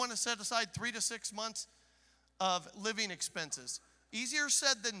 You want to set aside 3 to 6 months of living expenses. Easier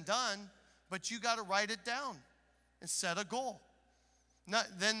said than done. But you got to write it down and set a goal.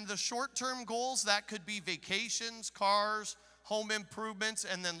 Then the short-term goals, that could be vacations, cars, home improvements,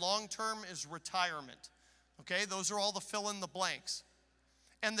 and then long-term is retirement. Okay, those are all the fill in the blanks.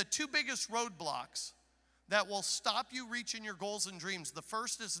 And the 2 biggest roadblocks that will stop you reaching your goals and dreams, the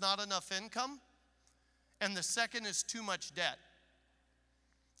first is not enough income, and the second is too much debt.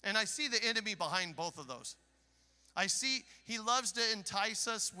 And I see the enemy behind both of those. I see he loves to entice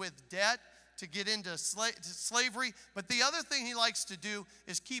us with debt, to get into slavery. But the other thing he likes to do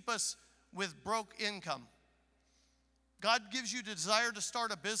is keep us with broke income. God gives you the desire to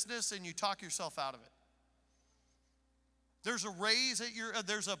start a business and you talk yourself out of it. There's a raise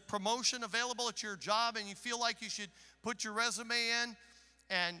there's a promotion available at your job and you feel like you should put your resume in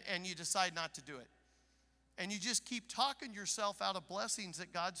and you decide not to do it. And you just keep talking yourself out of blessings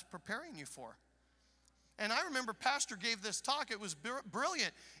that God's preparing you for. And I remember Pastor gave this talk. It was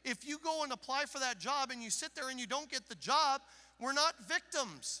brilliant. If you go and apply for that job and you sit there and you don't get the job, we're not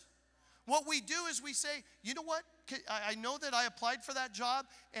victims. What we do is we say, you know what? I know that I applied for that job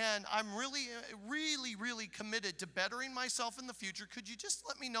and I'm really committed to bettering myself in the future. Could you just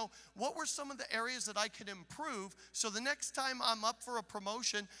let me know what were some of the areas that I could improve so the next time I'm up for a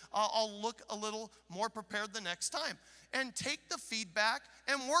promotion, I'll look a little more prepared the next time. And take the feedback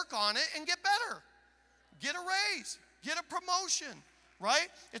and work on it and get better. Get a raise, get a promotion, right?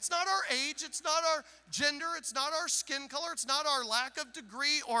 It's not our age, it's not our gender, it's not our skin color, it's not our lack of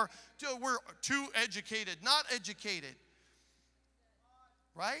degree or we're too educated, not educated,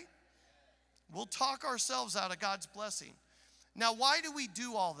 right? We'll talk ourselves out of God's blessing. Now, why do we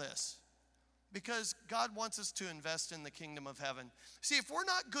do all this? Because God wants us to invest in the kingdom of heaven. See, if we're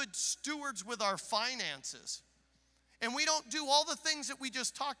not good stewards with our finances, and we don't do all the things that we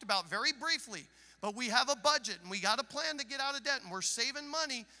just talked about very briefly, but we have a budget and we got a plan to get out of debt and we're saving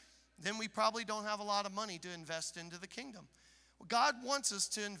money, then we probably don't have a lot of money to invest into the kingdom. God wants us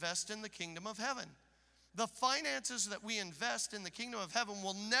to invest in the kingdom of heaven. The finances that we invest in the kingdom of heaven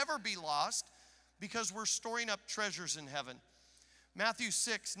will never be lost because we're storing up treasures in heaven. Matthew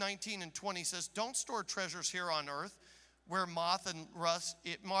 6:19-20 says, don't store treasures here on earth where moths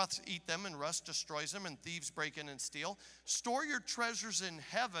eat them and rust destroys them and thieves break in and steal. Store your treasures in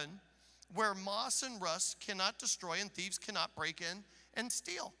heaven where moss and rust cannot destroy and thieves cannot break in and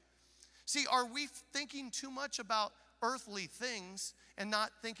steal. See, are we thinking too much about earthly things and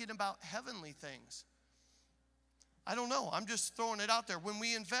not thinking about heavenly things? I don't know. I'm just throwing it out there. When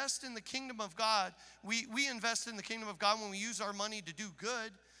we invest in the kingdom of God, we invest in the kingdom of God when we use our money to do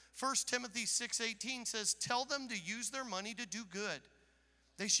good. 1 Timothy 6:18 says, tell them to use their money to do good.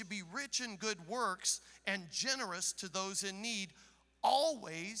 They should be rich in good works and generous to those in need,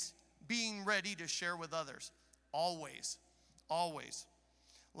 always being ready to share with others. Always. Always.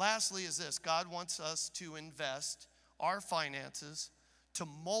 Lastly is this: God wants us to invest our finances to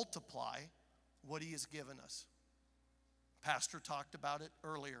multiply what he has given us. Pastor talked about it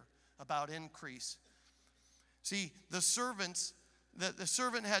earlier, about increase. See, the servant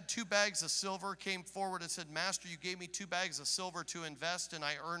had 2 bags of silver, came forward and said, "Master, you gave me 2 bags of silver to invest, and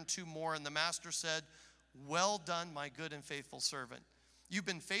I earned 2 more. And the master said, "Well done, my good and faithful servant. You've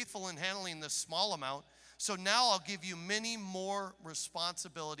been faithful in handling this small amount, so now I'll give you many more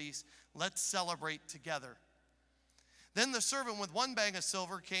responsibilities. Let's celebrate together." Then the servant with 1 bag of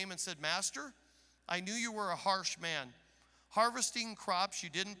silver came and said, "Master, I knew you were a harsh man, harvesting crops you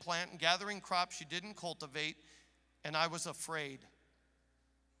didn't plant and gathering crops you didn't cultivate, and I was afraid."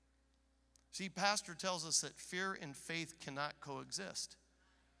 See, Pastor tells us that fear and faith cannot coexist.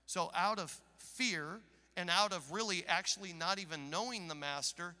 So out of fear and out of really actually not even knowing the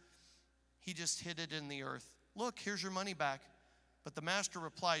master, he just hid it in the earth. "Look, here's your money back." But the master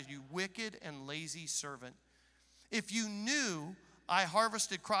replied, "You wicked and lazy servant. If you knew I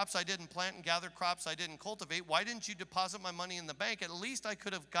harvested crops I didn't plant and gathered crops I didn't cultivate, why didn't you deposit my money in the bank? At least I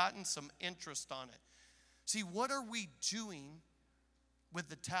could have gotten some interest on it." See, what are we doing with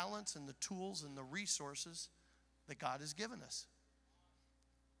the talents and the tools and the resources that God has given us?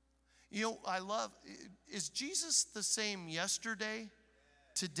 You know, I love, is Jesus the same yesterday,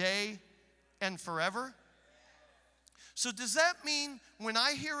 today, and forever? So does that mean when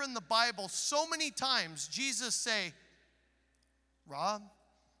I hear in the Bible so many times Jesus say, "Rob,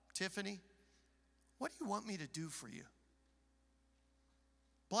 Tiffany, what do you want me to do for you?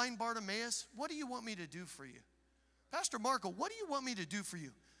 Blind Bartimaeus, what do you want me to do for you? Pastor Marco, what do you want me to do for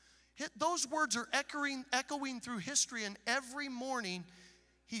you?" Those words are echoing through history, and every morning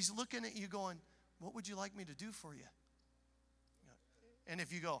he's looking at you going, "What would you like me to do for you?" And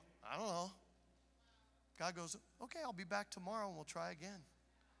if you go, "I don't know," God goes, "Okay, I'll be back tomorrow and we'll try again.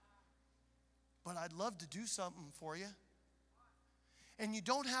 But I'd love to do something for you. And you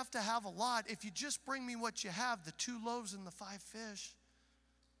don't have to have a lot. If you just bring me what you have, the 2 loaves and the 5 fish,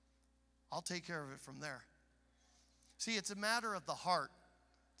 I'll take care of it from there." See, it's a matter of the heart.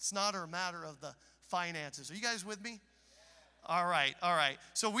 It's not a matter of the finances. Are you guys with me? All right, all right.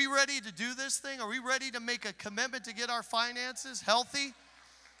 So we ready to do this thing? Are we ready to make a commitment to get our finances healthy?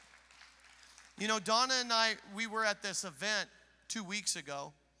 You know, Donna and I, we were at this event 2 weeks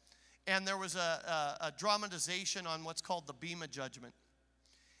ago, and there was a dramatization on what's called the Bema judgment.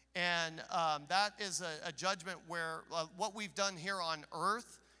 And that is a judgment where what we've done here on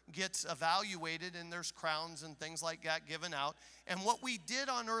earth gets evaluated, and there's crowns and things like that given out. And what we did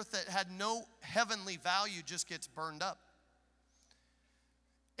on earth that had no heavenly value just gets burned up.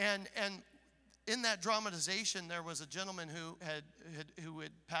 And in that dramatization, there was a gentleman who had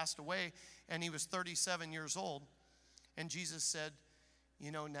passed away, and he was 37 years old. And Jesus said,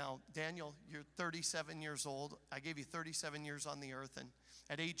 "You know, now, Daniel, you're 37 years old. I gave you 37 years on the earth, and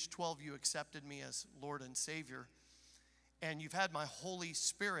at age 12, you accepted me as Lord and Savior. And you've had my Holy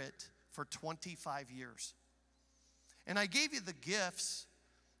Spirit for 25 years. And I gave you the gifts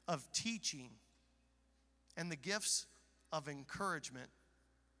of teaching and the gifts of encouragement.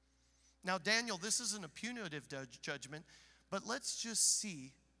 Now, Daniel, this isn't a punitive judgment, but let's just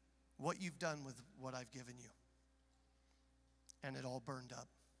see what you've done with what I've given you." And it all burned up.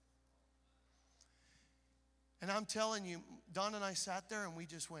 And I'm telling you, Don and I sat there and we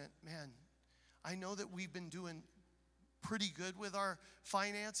just went, "Man, I know that we've been doing pretty good with our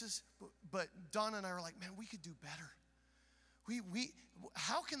finances, but Don and I were like, man, we could do better.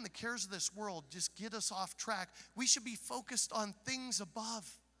 How can the cares of this world just get us off track? We should be focused on things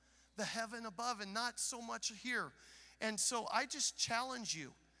above, the heaven above, and not so much here." And so I just challenge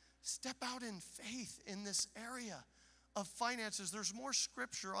you, step out in faith in this area of finances. There's more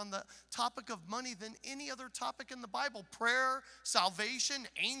scripture on the topic of money than any other topic in the Bible. Prayer, salvation,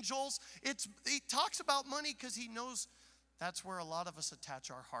 angels. He talks about money because he knows that's where a lot of us attach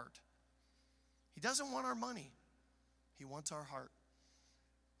our heart. He doesn't want our money. He wants our heart.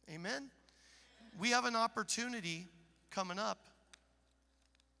 Amen? We have an opportunity coming up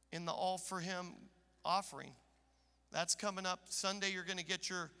in the All for Him offering. That's coming up Sunday. You're going to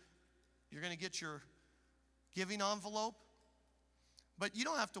get your giving envelope. But you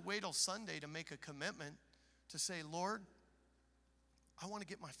don't have to wait till Sunday to make a commitment to say, "Lord, I want to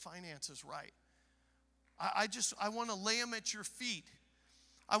get my finances right. I want to lay them at your feet.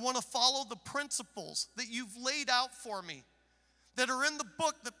 I want to follow the principles that you've laid out for me. that are in the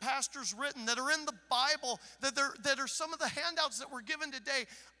book that pastor's written, that are in the Bible, that are some of the handouts that were given today.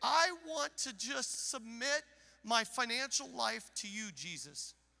 I want to just submit my financial life to you,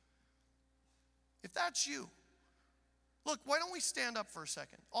 Jesus. If that's you, look, why don't we stand up for a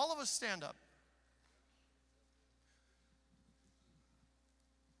second? All of us stand up.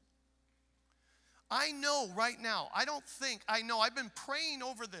 I know right now, I know, I've been praying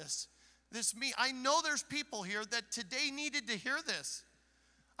over this I know there's people here that today needed to hear this.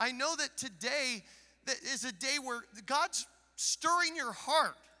 I know that today that is a day where God's stirring your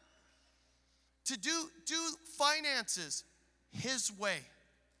heart to do finances His way.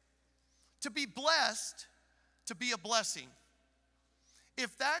 To be blessed, to be a blessing.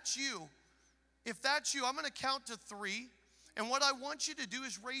 If that's you, I'm going to count to 3, and what I want you to do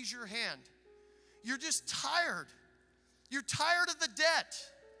is raise your hand. You're just tired. You're tired of the debt.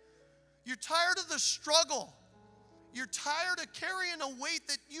 You're tired of the struggle. You're tired of carrying a weight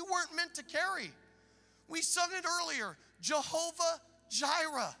that you weren't meant to carry. We sung it earlier, Jehovah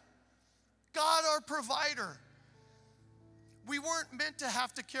Jireh, God our provider. We weren't meant to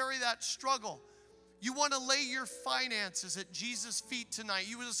have to carry that struggle. You want to lay your finances at Jesus' feet tonight.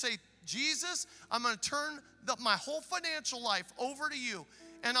 You want to say, Jesus, I'm going to turn my whole financial life over to you.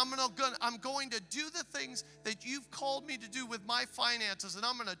 And I'm going to do the things that you've called me to do with my finances. And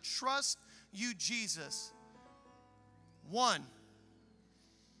I'm going to trust you, Jesus. 1,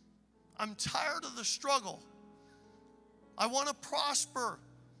 I'm tired of the struggle. I want to prosper.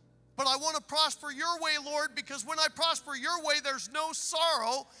 But I want to prosper your way, Lord, because when I prosper your way, there's no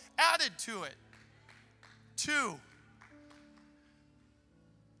sorrow added to it. 2,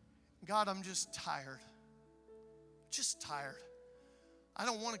 God, I'm just tired. Just tired. I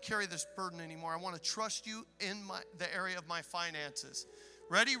don't want to carry this burden anymore. I want to trust you in the area of my finances.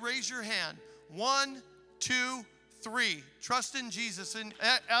 Ready? Raise your hand. 1, 2, 3. Trust in Jesus. And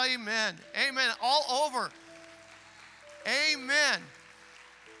amen. Amen. All over. Amen.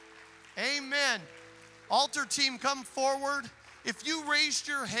 Amen. Altar team, come forward. If you raised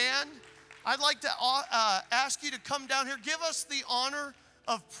your hand, I'd like to ask you to come down here. Give us the honor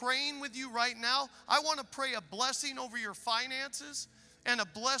of praying with you right now. I want to pray a blessing over your finances and a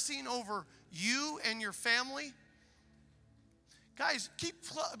blessing over you and your family. Guys, keep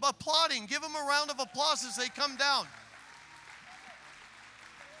applauding. Give them a round of applause as they come down.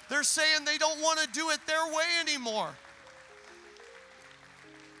 They're saying they don't want to do it their way anymore.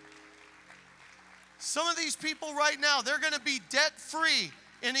 Some of these people right now, they're going to be debt-free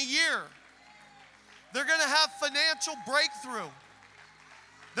in a year. They're going to have financial breakthrough.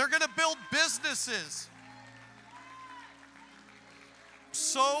 They're going to build businesses.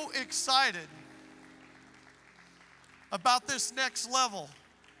 So excited about this next level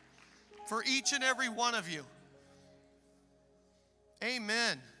for each and every one of you.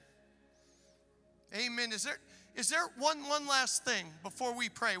 Amen. Amen. Is there one last thing before we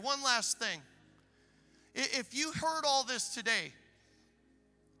pray? One last thing. If you heard all this today,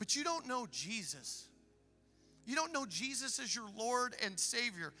 but you don't know Jesus, you don't know Jesus as your Lord and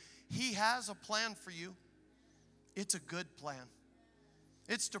Savior, He has a plan for you. It's a good plan.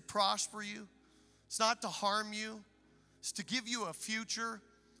 It's to prosper you. It's not to harm you. It's to give you a future,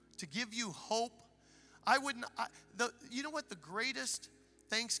 to give you hope. You know what the greatest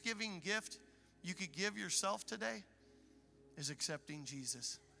Thanksgiving gift you could give yourself today is accepting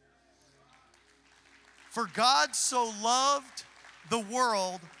Jesus. For God so loved the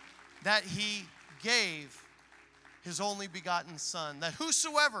world that He gave His only begotten Son, that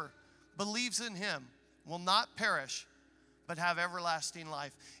whosoever believes in Him will not perish, but have everlasting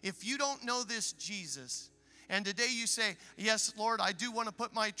life. If you don't know this Jesus, and today you say, yes, Lord, I do want to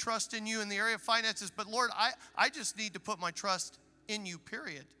put my trust in you in the area of finances, but Lord, I just need to put my trust in you,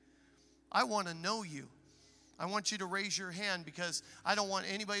 period. I want to know you. I want you to raise your hand because I don't want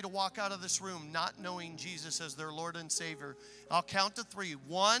anybody to walk out of this room not knowing Jesus as their Lord and Savior. I'll count to 3.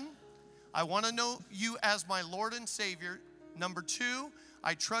 1, I want to know you as my Lord and Savior. Number 2,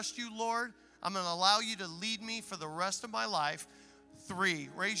 I trust you, Lord. I'm going to allow you to lead me for the rest of my life. 3,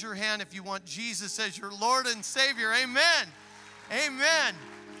 raise your hand if you want Jesus as your Lord and Savior. Amen. Amen.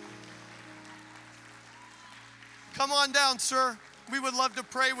 Come on down, sir. We would love to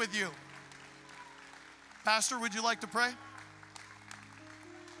pray with you. Pastor, would you like to pray?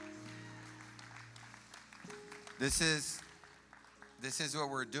 This is what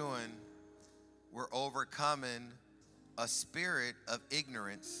we're doing. We're overcoming a spirit of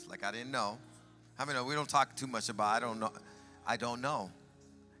ignorance. Like I didn't know. How many know? We don't talk too much about I don't know. I don't know.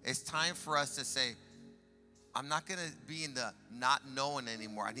 It's time for us to say, I'm not going to be in the not knowing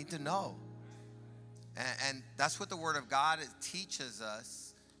anymore. I need to know. And that's what the Word of God teaches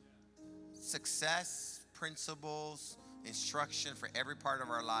us. Success, principles, instruction for every part of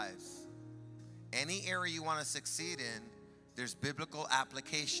our lives. Any area you want to succeed in, there's biblical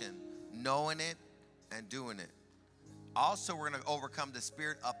application, knowing it and doing it. Also, we're going to overcome the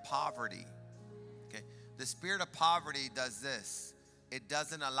spirit of poverty. Okay, the spirit of poverty does this. It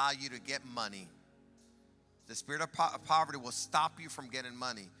doesn't allow you to get money. The spirit of poverty will stop you from getting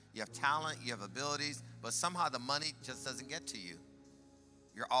money. You have talent, you have abilities, but somehow the money just doesn't get to you.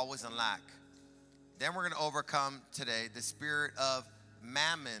 You're always in lack. Then we're going to overcome today the spirit of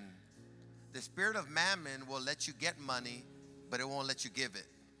mammon. The spirit of mammon will let you get money, but it won't let you give it.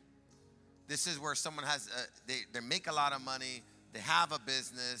 This is where someone has, they make a lot of money, they have a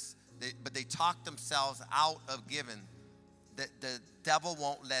business, but they talk themselves out of giving. The devil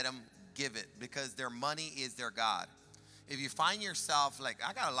won't let them give it because their money is their God. If you find yourself like,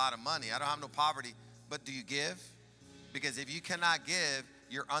 I got a lot of money, I don't have no poverty, but do you give? Because if you cannot give,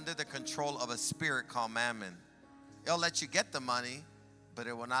 you're under the control of a spirit called mammon. It'll let you get the money, but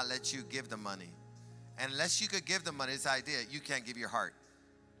it will not let you give the money. And unless you could give the money, this idea, you can't give your heart.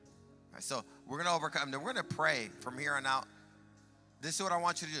 All right, so we're going to overcome. We're going to pray from here on out. This is what I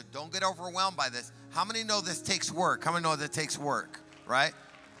want you to do. Don't get overwhelmed by this. How many know this takes work? How many know that takes work, right?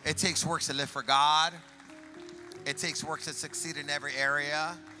 It takes work to live for God. It takes work to succeed in every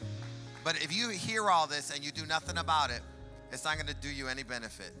area. But if you hear all this and you do nothing about it, it's not going to do you any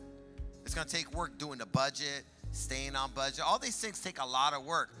benefit. It's going to take work doing the budget, staying on budget. All these things take a lot of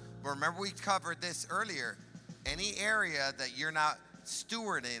work. But remember, we covered this earlier. Any area that you're not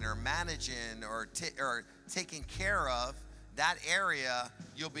stewarding or managing or taking care of, that area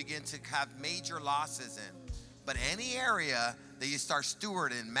you'll begin to have major losses in. But any area that you start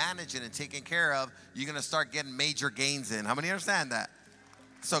stewarding, managing, and taking care of, you're going to start getting major gains in. How many understand that?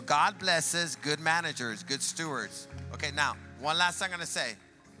 So God blesses good managers, good stewards. Okay, now, one last thing I'm going to say.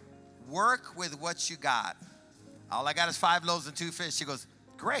 Work with what you got. All I got is 5 loaves and 2 fish. She goes,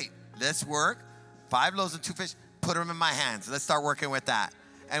 great, let's work. 5 loaves and 2 fish, put them in my hands. Let's start working with that.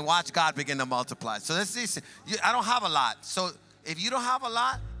 And watch God begin to multiply. So this is, I don't have a lot. So if you don't have a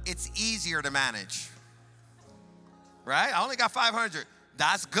lot, it's easier to manage. Right? I only got 500.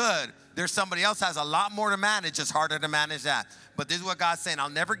 That's good. There's somebody else has a lot more to manage. It's harder to manage that. But this is what God's saying. I'll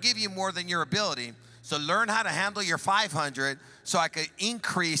never give you more than your ability. So learn how to handle your 500 so I could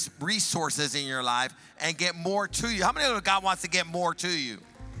increase resources in your life and get more to you. How many of God wants to get more to you?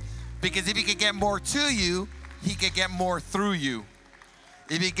 Because if he could get more to you, he could get more through you.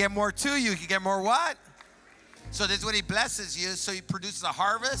 If he get more to you, he can get more what? So this is what he blesses you. So he produces a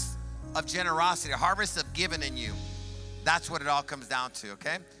harvest of generosity, a harvest of giving in you. That's what it all comes down to,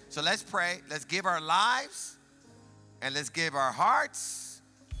 okay? So let's pray. Let's give our lives, and let's give our hearts,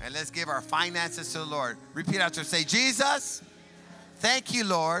 and let's give our finances to the Lord. Repeat after, say, Jesus, thank you,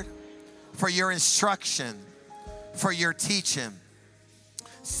 Lord, for your instruction, for your teaching.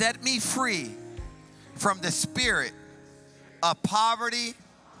 Set me free from the spirit of poverty,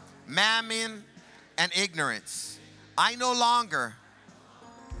 mammon, and ignorance. I no longer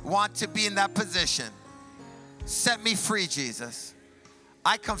want to be in that position. Set me free, Jesus.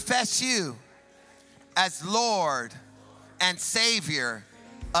 I confess you as Lord and Savior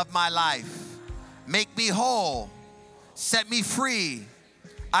of my life. Make me whole. Set me free.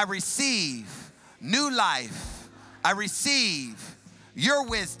 I receive new life. I receive your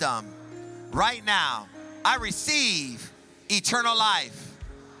wisdom right now. I receive eternal life.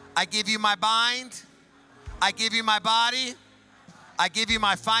 I give you my mind. I give you my body. I give you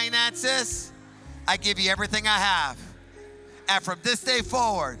my finances. I give you everything I have. And from this day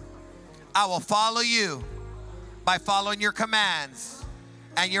forward, I will follow you by following your commands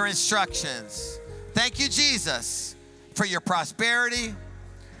and your instructions. Thank you, Jesus, for your prosperity,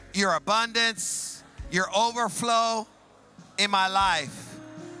 your abundance, your overflow in my life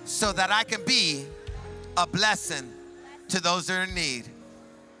so that I can be a blessing to those that are in need.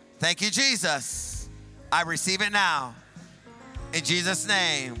 Thank you, Jesus. I receive it now. In Jesus'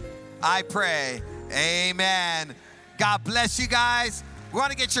 name, I pray. Amen. God bless you guys. We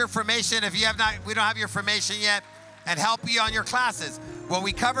want to get your information. If you have not, we don't have your information yet, and help you on your classes. What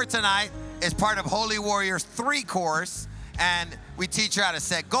we cover tonight is part of Holy Warriors 3 course, and we teach you how to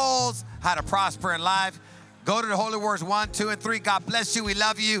set goals, how to prosper in life. Go to the Holy Warriors 1, 2, and 3. God bless you. We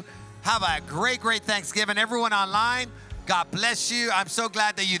love you. Have a great, great Thanksgiving. Everyone online, God bless you. I'm so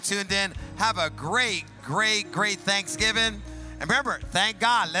glad that you tuned in. Have a great, great, great Thanksgiving. And remember, thank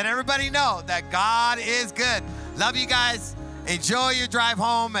God. Let everybody know that God is good. Love you guys. Enjoy your drive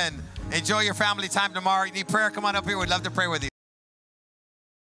home and enjoy your family time tomorrow. You need prayer? Come on up here. We'd love to pray with you.